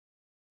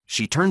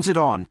She turns it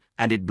on,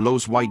 and it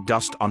blows white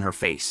dust on her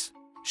face.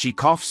 She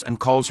coughs and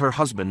calls her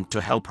husband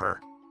to help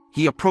her.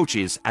 He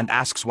approaches and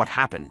asks what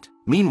happened.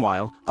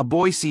 Meanwhile, a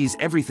boy sees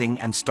everything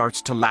and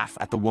starts to laugh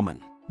at the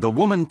woman. The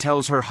woman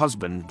tells her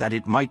husband that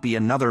it might be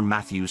another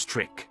Matthew's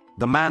trick.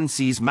 The man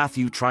sees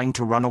Matthew trying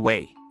to run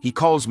away. He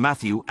calls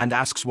Matthew and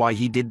asks why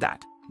he did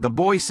that. The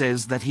boy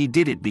says that he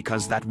did it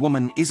because that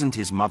woman isn't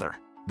his mother.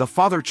 The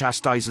father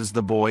chastises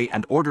the boy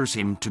and orders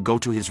him to go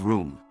to his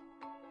room.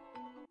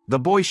 The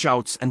boy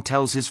shouts and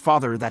tells his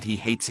father that he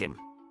hates him.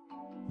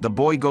 The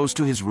boy goes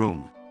to his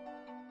room.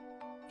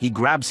 He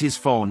grabs his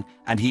phone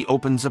and he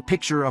opens a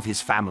picture of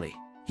his family.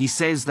 He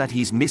says that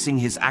he's missing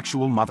his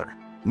actual mother.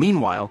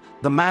 Meanwhile,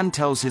 the man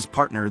tells his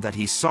partner that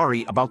he's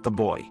sorry about the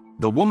boy.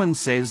 The woman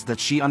says that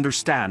she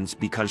understands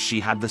because she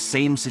had the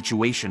same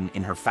situation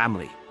in her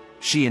family.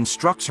 She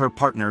instructs her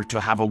partner to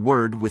have a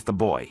word with the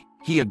boy.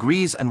 He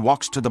agrees and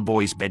walks to the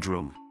boy's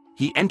bedroom.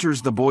 He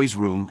enters the boy's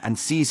room and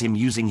sees him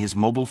using his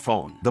mobile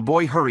phone. The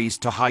boy hurries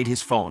to hide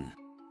his phone.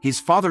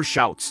 His father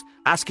shouts,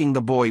 asking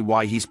the boy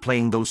why he's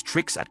playing those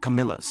tricks at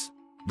Camilla's.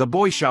 The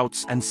boy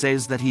shouts and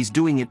says that he's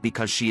doing it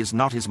because she is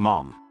not his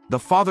mom. The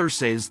father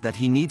says that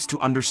he needs to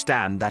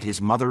understand that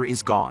his mother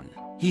is gone.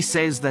 He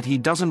says that he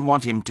doesn't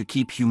want him to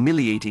keep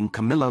humiliating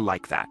Camilla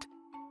like that.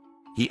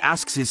 He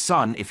asks his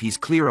son if he's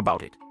clear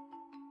about it.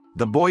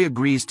 The boy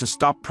agrees to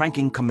stop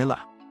pranking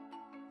Camilla.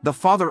 The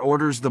father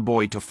orders the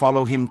boy to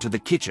follow him to the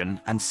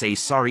kitchen and say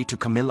sorry to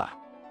Camilla.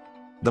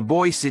 The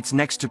boy sits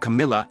next to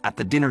Camilla at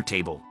the dinner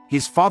table.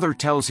 His father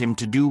tells him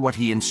to do what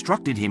he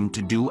instructed him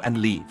to do and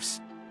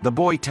leaves. The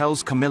boy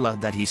tells Camilla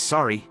that he's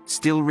sorry,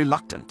 still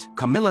reluctant.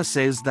 Camilla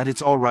says that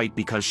it's alright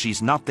because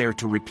she's not there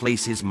to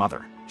replace his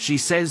mother. She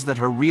says that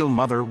her real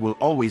mother will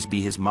always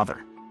be his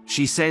mother.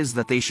 She says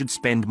that they should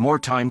spend more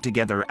time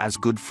together as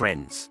good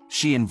friends.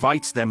 She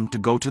invites them to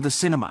go to the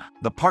cinema.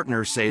 The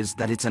partner says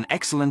that it's an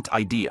excellent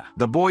idea.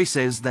 The boy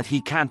says that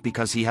he can't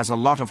because he has a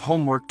lot of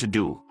homework to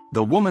do.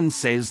 The woman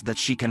says that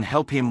she can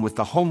help him with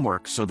the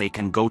homework so they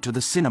can go to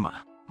the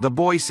cinema. The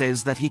boy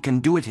says that he can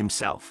do it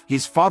himself.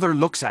 His father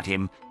looks at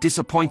him,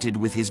 disappointed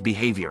with his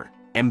behavior.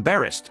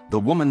 Embarrassed, the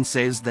woman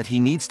says that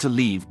he needs to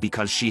leave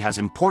because she has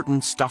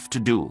important stuff to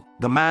do.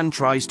 The man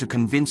tries to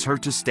convince her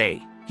to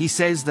stay. He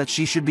says that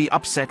she should be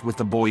upset with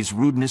the boy's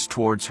rudeness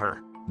towards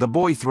her. The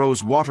boy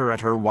throws water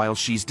at her while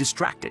she's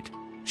distracted.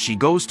 She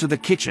goes to the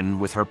kitchen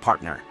with her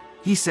partner.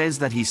 He says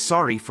that he's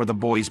sorry for the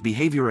boy's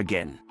behavior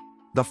again.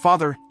 The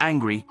father,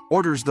 angry,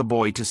 orders the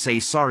boy to say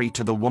sorry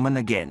to the woman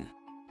again.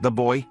 The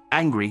boy,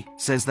 angry,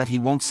 says that he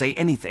won't say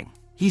anything.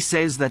 He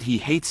says that he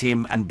hates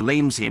him and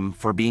blames him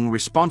for being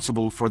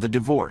responsible for the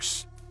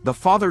divorce. The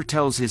father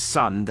tells his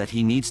son that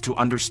he needs to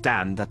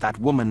understand that that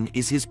woman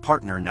is his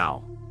partner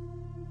now.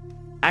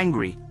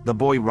 Angry, the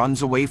boy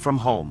runs away from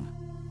home.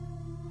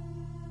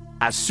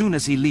 As soon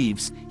as he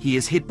leaves, he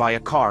is hit by a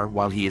car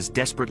while he is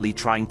desperately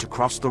trying to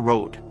cross the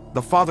road.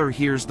 The father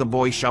hears the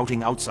boy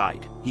shouting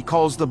outside. He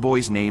calls the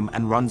boy's name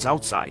and runs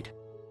outside.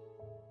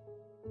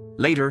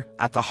 Later,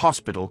 at the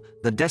hospital,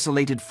 the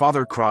desolated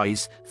father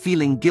cries,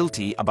 feeling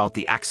guilty about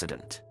the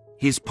accident.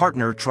 His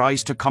partner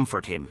tries to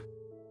comfort him.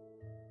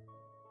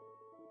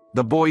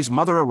 The boy's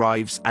mother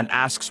arrives and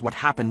asks what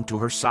happened to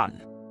her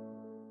son.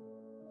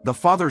 The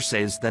father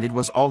says that it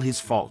was all his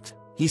fault.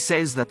 He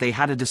says that they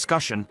had a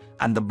discussion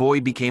and the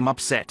boy became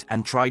upset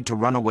and tried to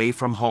run away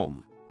from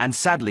home. And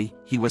sadly,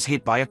 he was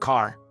hit by a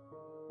car.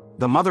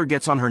 The mother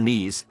gets on her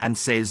knees and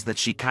says that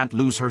she can't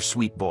lose her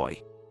sweet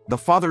boy. The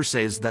father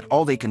says that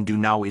all they can do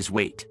now is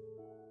wait.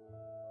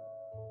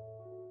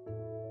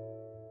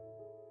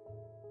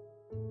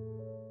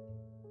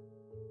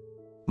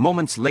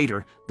 Moments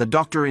later, the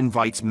doctor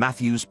invites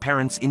Matthew's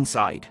parents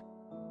inside.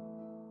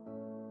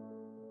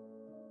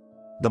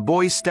 The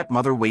boy's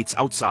stepmother waits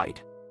outside.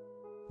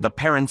 The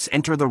parents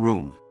enter the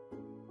room.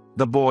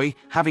 The boy,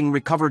 having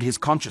recovered his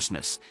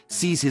consciousness,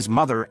 sees his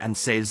mother and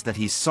says that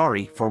he's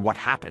sorry for what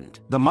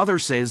happened. The mother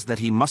says that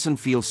he mustn't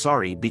feel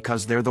sorry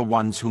because they're the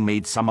ones who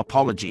made some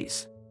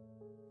apologies.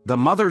 The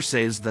mother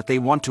says that they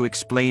want to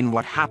explain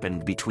what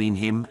happened between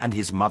him and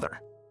his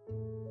mother.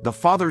 The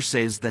father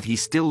says that he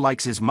still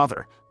likes his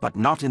mother, but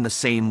not in the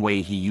same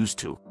way he used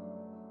to.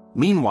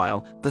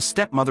 Meanwhile, the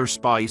stepmother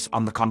spies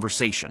on the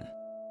conversation.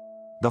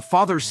 The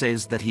father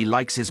says that he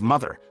likes his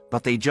mother,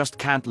 but they just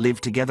can't live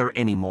together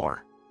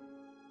anymore.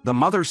 The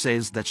mother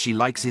says that she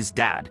likes his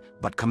dad,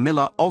 but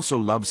Camilla also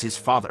loves his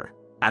father,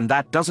 and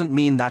that doesn't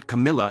mean that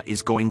Camilla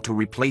is going to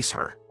replace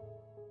her.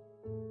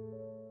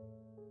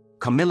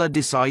 Camilla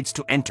decides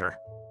to enter.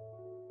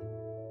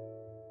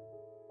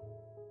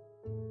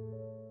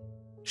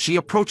 She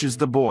approaches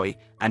the boy,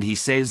 and he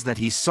says that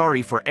he's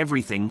sorry for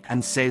everything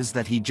and says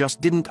that he just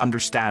didn't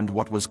understand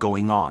what was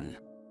going on.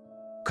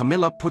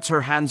 Camilla puts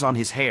her hands on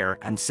his hair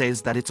and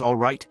says that it's all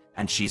right,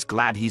 and she's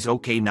glad he's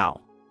okay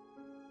now.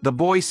 The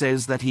boy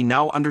says that he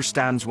now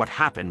understands what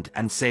happened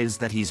and says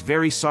that he's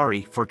very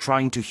sorry for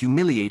trying to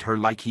humiliate her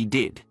like he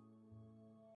did.